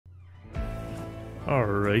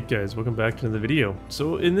Alright guys, welcome back to another video.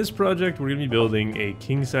 So in this project we're going to be building a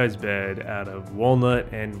king-size bed out of walnut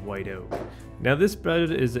and white oak. Now this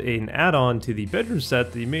bed is an add-on to the bedroom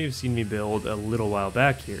set that you may have seen me build a little while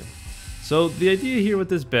back here. So the idea here with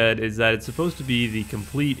this bed is that it's supposed to be the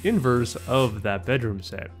complete inverse of that bedroom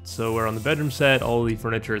set. So where on the bedroom set all the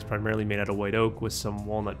furniture is primarily made out of white oak with some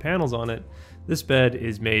walnut panels on it, this bed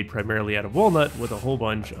is made primarily out of walnut with a whole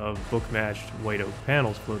bunch of book-matched white oak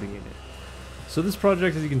panels floating in it. So this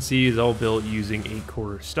project, as you can see, is all built using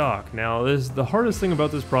 8-quarter stock. Now, the hardest thing about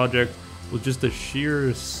this project was just the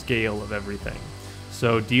sheer scale of everything.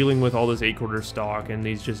 So dealing with all this 8-quarter stock and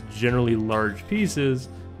these just generally large pieces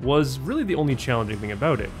was really the only challenging thing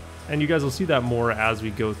about it. And you guys will see that more as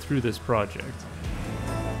we go through this project.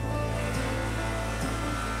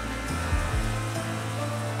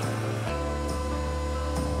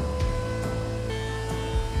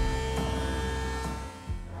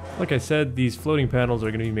 Like I said, these floating panels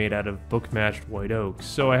are going to be made out of book-matched white oak,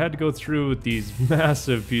 so I had to go through with these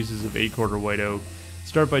massive pieces of 8-quarter white oak,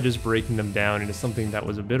 start by just breaking them down into something that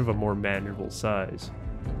was a bit of a more manageable size.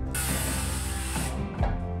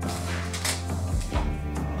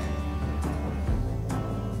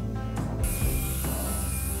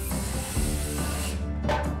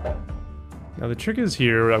 Now the trick is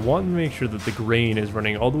here, I want to make sure that the grain is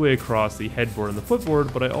running all the way across the headboard and the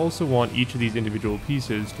footboard, but I also want each of these individual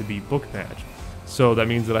pieces to be book matched. So that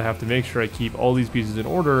means that I have to make sure I keep all these pieces in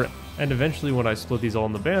order, and eventually when I split these all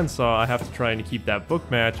in the bandsaw, I have to try and keep that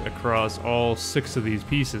book match across all 6 of these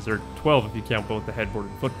pieces, or 12 if you count both the headboard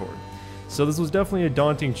and footboard. So this was definitely a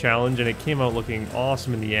daunting challenge, and it came out looking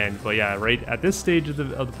awesome in the end, but yeah, right at this stage of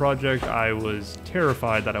the project, I was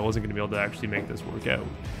terrified that I wasn't going to be able to actually make this work out.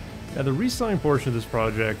 Now the resawing portion of this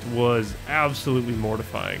project was absolutely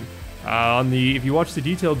mortifying. If you watch the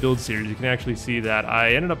detailed build series, you can actually see that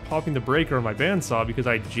I ended up popping the breaker on my bandsaw because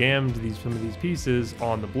I jammed some of these pieces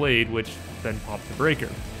on the blade, which then popped the breaker.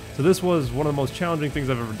 So this was one of the most challenging things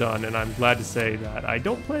I've ever done, and I'm glad to say that I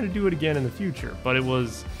don't plan to do it again in the future, but it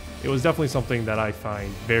was definitely something that I find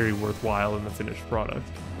very worthwhile in the finished product.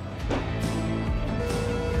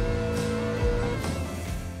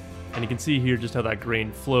 And you can see here just how that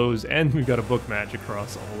grain flows, and we've got a book match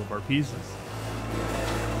across all of our pieces.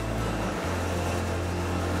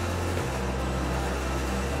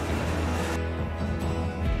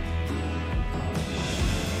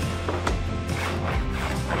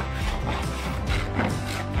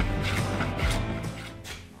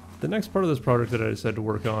 The next part of this project that I decided to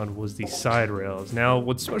work on was the side rails. Now,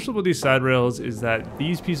 what's special about these side rails is that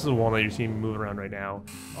these pieces of walnut you're seeing me moving around right now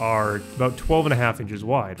are about 12.5 inches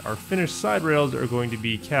wide. Our finished side rails are going to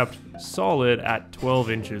be kept solid at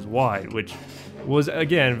 12 inches wide, which was,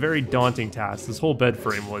 again, a very daunting task. This whole bed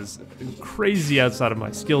frame was crazy outside of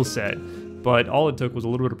my skill set, but all it took was a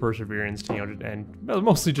little bit of perseverance, and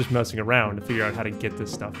mostly just messing around to figure out how to get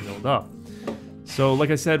this stuff milled up. So like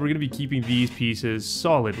I said, we're going to be keeping these pieces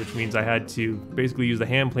solid, which means I had to basically use the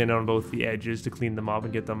hand plane on both the edges to clean them up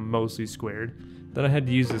and get them mostly squared. Then I had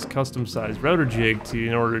to use this custom sized router jig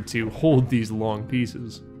in order to hold these long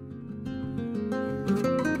pieces.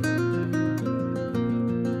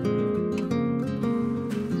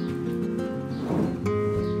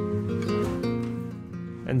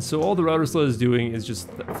 And so all the router sled is doing is just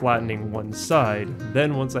flattening one side.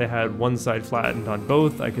 Then once I had one side flattened on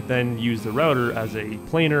both, I could then use the router as a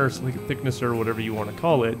planer, so like a thicknesser, whatever you want to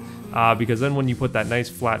call it, because then when you put that nice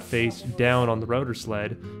flat face down on the router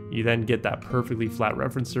sled, you then get that perfectly flat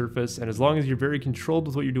reference surface, and as long as you're very controlled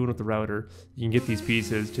with what you're doing with the router, you can get these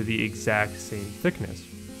pieces to the exact same thickness.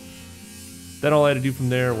 Then all I had to do from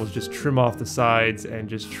there was just trim off the sides and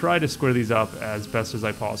just try to square these up as best as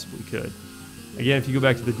I possibly could. Again, if you go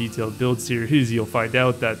back to the detailed build series, you'll find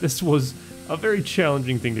out that this was a very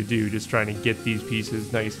challenging thing to do, just trying to get these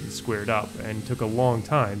pieces nice and squared up, and took a long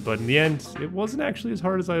time, but in the end, it wasn't actually as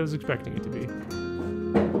hard as I was expecting it to be.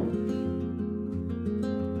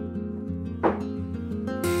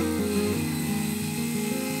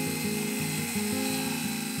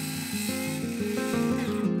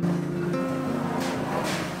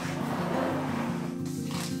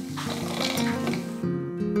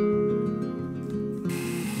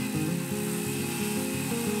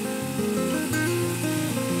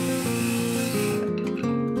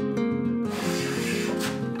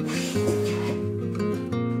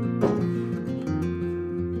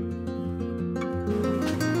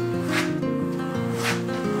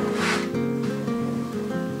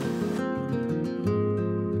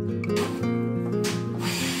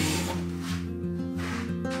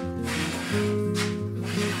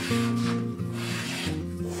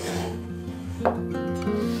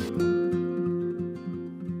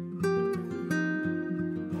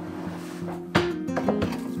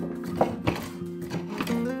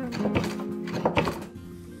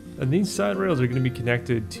 And these side rails are going to be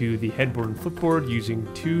connected to the headboard and footboard using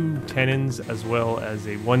 2 tenons as well as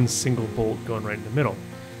one single bolt going right in the middle.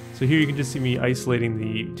 So here you can just see me isolating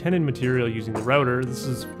the tenon material using the router. This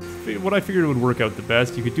is what I figured would work out the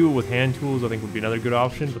best. You could do it with hand tools, I think would be another good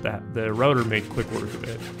option, but the router made quick work of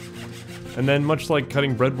it. And then much like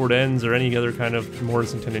cutting breadboard ends or any other kind of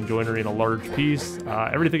mortise and tenon joinery in a large piece,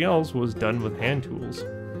 everything else was done with hand tools.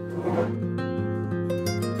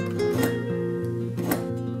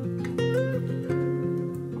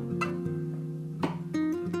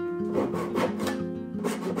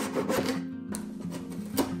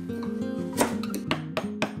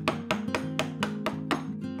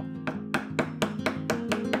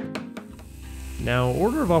 Now,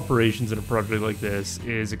 order of operations in a project like this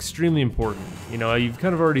is extremely important. You know, you've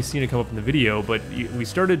kind of already seen it come up in the video, but we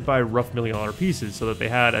started by rough milling all our pieces so that they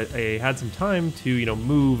had some time to, you know,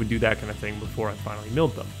 move and do that kind of thing before I finally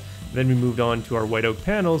milled them. Then we moved on to our white oak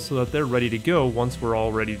panels so that they're ready to go once we're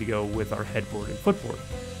all ready to go with our headboard and footboard.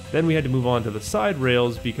 Then we had to move on to the side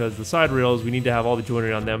rails because the side rails, we need to have all the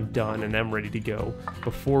joinery on them done and them ready to go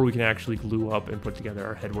before we can actually glue up and put together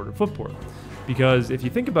our headboard and footboard. Because if you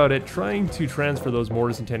think about it, trying to transfer those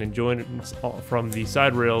mortise and tenon joints from the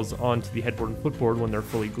side rails onto the headboard and footboard when they're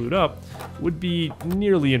fully glued up would be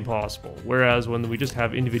nearly impossible. Whereas when we just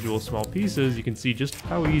have individual small pieces, you can see just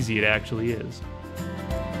how easy it actually is.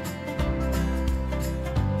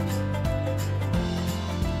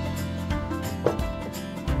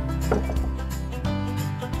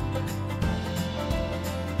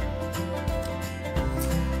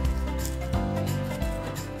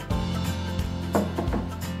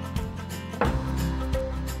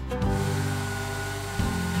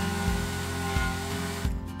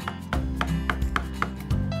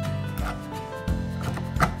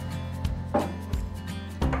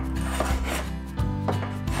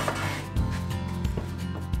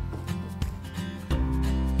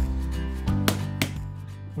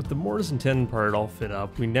 With the mortise and tenon part all fit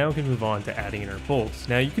up, we now can move on to adding in our bolts.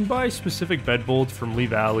 Now you can buy specific bed bolts from Lee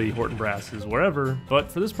Valley, Horton Brasses, wherever,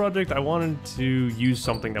 but for this project I wanted to use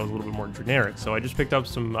something that was a little bit more generic. So I just picked up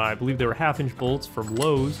some, I believe they were 1/2-inch bolts from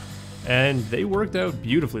Lowe's, and they worked out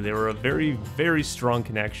beautifully. They were a very, very strong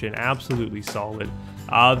connection, absolutely solid.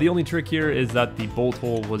 The only trick here is that the bolt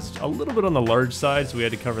hole was a little bit on the large side, so we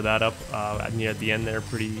had to cover that up near the end there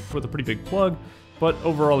with a pretty big plug. But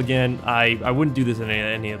overall, again, I wouldn't do this in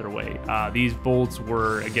any other way. These bolts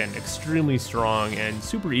were, again, extremely strong and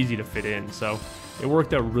super easy to fit in, so it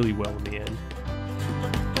worked out really well in the end.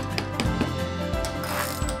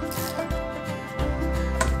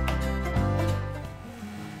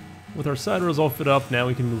 With our side rails all fit up, now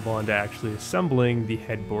we can move on to actually assembling the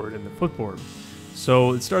headboard and the footboard.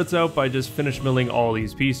 So it starts out by just finish milling all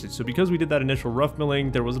these pieces. So because we did that initial rough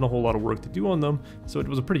milling, there wasn't a whole lot of work to do on them, so it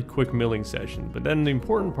was a pretty quick milling session. But then the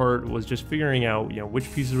important part was just figuring out, you know,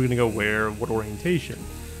 which pieces were going to go where, what orientation.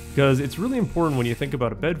 Because it's really important when you think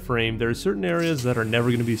about a bed frame, there are certain areas that are never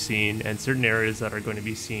going to be seen and certain areas that are going to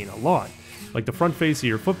be seen a lot. Like the front face of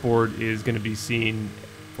your footboard is going to be seen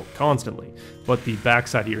constantly, but the back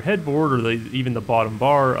side of your headboard or even the bottom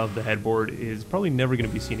bar of the headboard is probably never going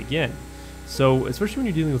to be seen again. So, especially when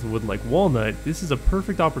you're dealing with wood like walnut, this is a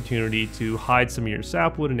perfect opportunity to hide some of your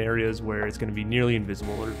sapwood in areas where it's going to be nearly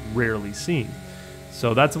invisible or rarely seen.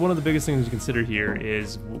 So that's one of the biggest things to consider here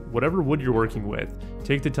is whatever wood you're working with,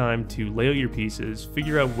 take the time to lay out your pieces,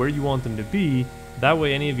 figure out where you want them to be, that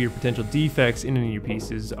way any of your potential defects in any of your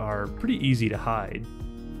pieces are pretty easy to hide.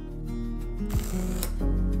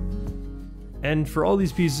 And for all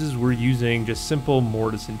these pieces, we're using just simple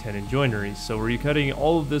mortise and tenon joinery. So we're cutting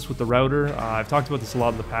all of this with the router. I've talked about this a lot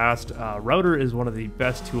in the past. Router is one of the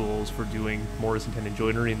best tools for doing mortise and tenon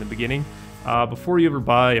joinery in the beginning. Before you ever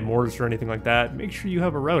buy a mortise or anything like that, make sure you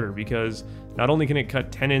have a router because not only can it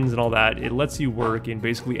cut tenons and all that, it lets you work in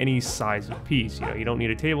basically any size of piece. You know, you don't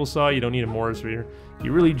need a table saw, you don't need a mortise reader.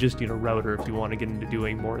 You really just need a router if you want to get into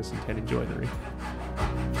doing mortise and tenon joinery.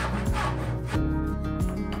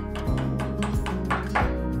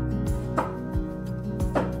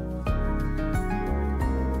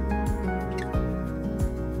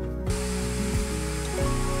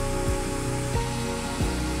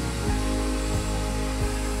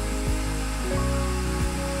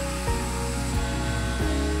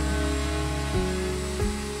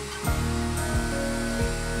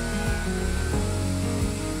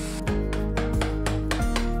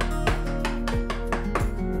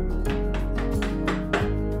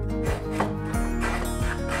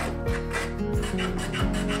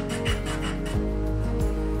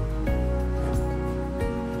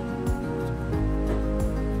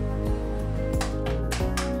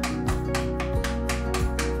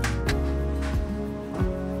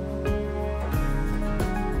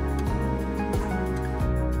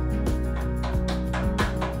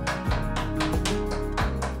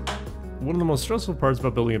 one of the most stressful parts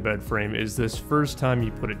about building a bed frame is this first time you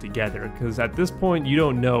put it together, because at this point you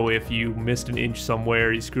don't know if you missed an inch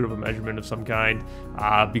somewhere, you screwed up a measurement of some kind,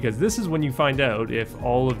 because this is when you find out if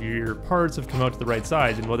all of your parts have come out to the right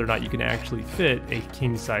size and whether or not you can actually fit a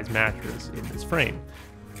king-size mattress in this frame.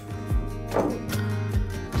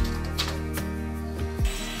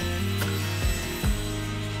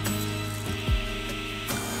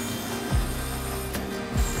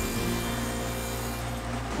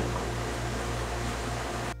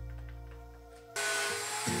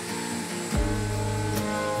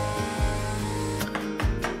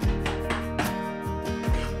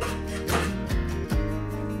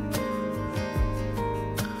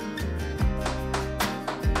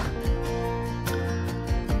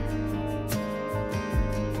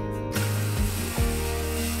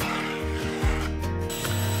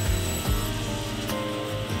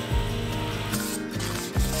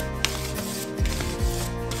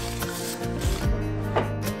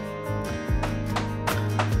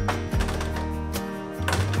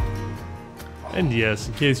 And yes,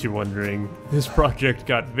 in case you're wondering, this project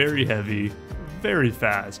got very heavy, very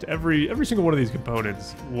fast. Every single one of these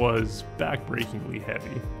components was backbreakingly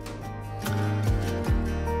heavy.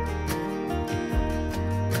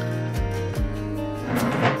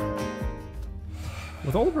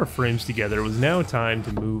 With all of our frames together, it was now time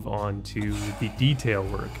to move on to the detail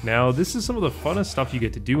work. Now, this is some of the funnest stuff you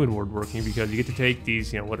get to do in woodworking, because you get to take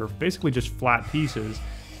these, what are basically just flat pieces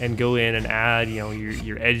and go in and add,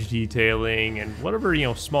 your edge detailing and whatever,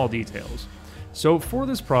 small details. So for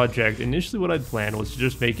this project, initially what I'd planned was to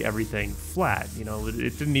just make everything flat.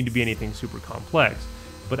 It didn't need to be anything super complex.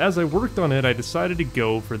 But as I worked on it, I decided to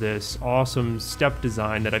go for this awesome step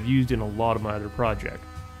design that I've used in a lot of my other projects.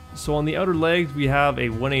 So on the outer legs, we have a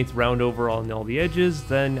 1/8 round over on all the edges.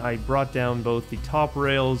 Then I brought down both the top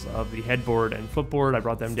rails of the headboard and footboard. I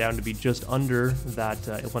brought them down to be just under that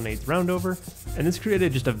 1/8 round over. And this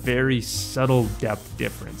created just a very subtle depth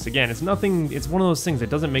difference. Again, it's nothing, it's one of those things that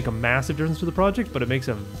doesn't make a massive difference to the project, but it makes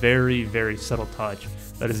a very, very subtle touch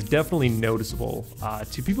that is definitely noticeable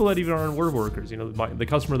to people that even aren't woodworkers. The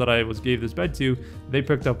customer that I gave this bed to, they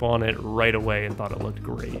picked up on it right away and thought it looked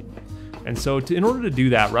great. And so in order to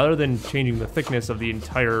do that, rather than changing the thickness of the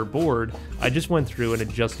entire board, I just went through and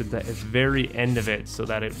adjusted the very end of it so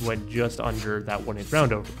that it went just under that 1/8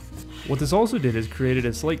 round over. What this also did is created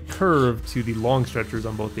a slight curve to the long stretchers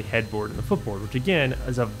on both the headboard and the footboard, which again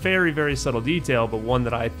is a very, very subtle detail, but one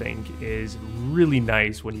that I think is really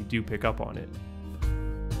nice when you do pick up on it.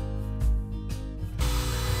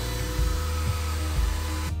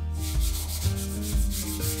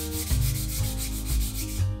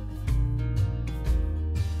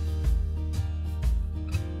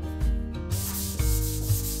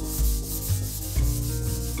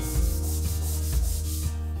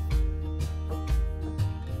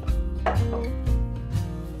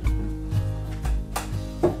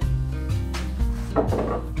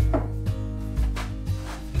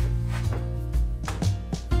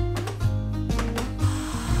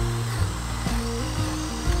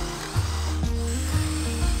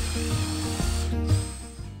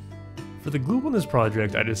 For the glue on this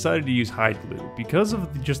project, I decided to use hide glue. Because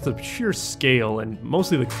of just the sheer scale and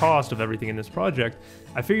mostly the cost of everything in this project,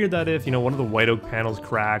 I figured that if, one of the white oak panels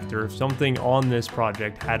cracked or if something on this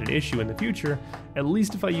project had an issue in the future, at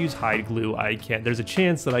least if I use hide glue, there's a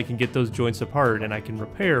chance that I can get those joints apart and I can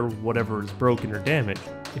repair whatever is broken or damaged.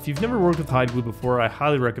 If you've never worked with hide glue before, I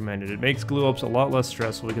highly recommend it. It makes glue ups a lot less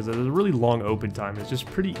stressful because there's a really long open time. It's just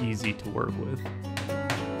pretty easy to work with.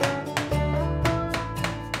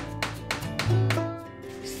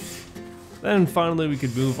 Then finally we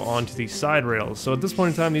could move on to the side rails. So at this point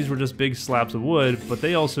in time, these were just big slabs of wood, but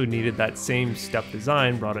they also needed that same step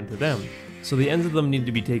design brought into them. So the ends of them needed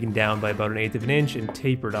to be taken down by about 1/8 of an inch and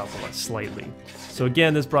tapered up slightly. So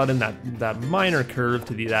again, this brought in that minor curve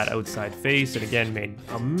to that outside face, and again made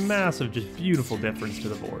a massive, just beautiful difference to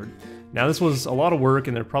the board. Now this was a lot of work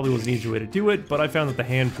and there probably was an easier way to do it, but I found that the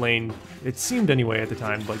hand plane, it seemed anyway at the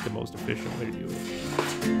time, like the most efficient way to do it.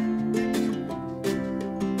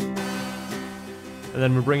 And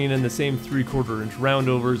then we're bringing in the same 3/4 inch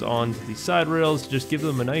roundovers onto the side rails to just give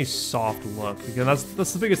them a nice soft look. Because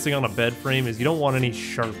that's the biggest thing on a bed frame is you don't want any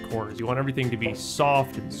sharp corners. You want everything to be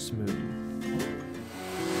soft and smooth.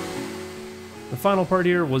 The final part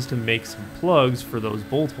here was to make some plugs for those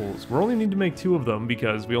bolt holes. We only need to make 2 of them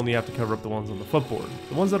because we only have to cover up the ones on the footboard.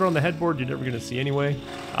 The ones that are on the headboard you're never going to see anyway.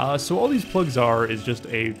 So all these plugs is just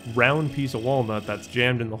a round piece of walnut that's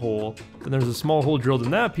jammed in the hole. Then there's a small hole drilled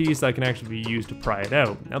in that piece that can actually be used to pry it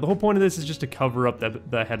out. Now the whole point of this is just to cover up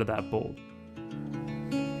the head of that bolt.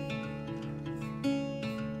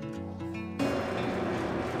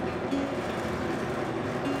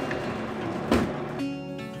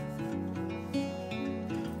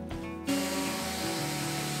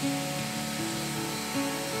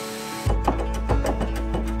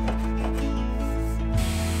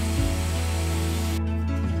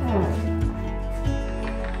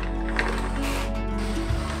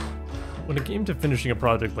 came to finishing a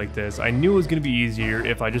project like this, I knew it was going to be easier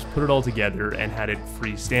if I just put it all together and had it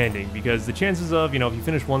freestanding, because the chances of, if you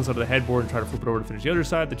finish one side of the headboard and try to flip it over to finish the other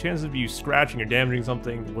side, the chances of you scratching or damaging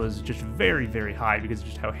something was just very, very high because of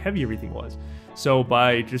just how heavy everything was. So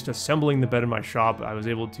by just assembling the bed in my shop, I was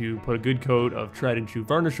able to put a good coat of tried and true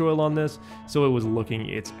varnish oil on this, so it was looking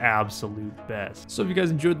its absolute best. So if you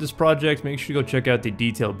guys enjoyed this project, make sure you go check out the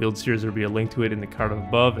detailed build series. There'll be a link to it in the card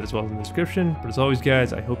above as well as in the description. But as always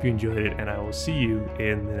guys, I hope you enjoyed it, and I will see you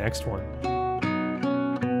in the next one.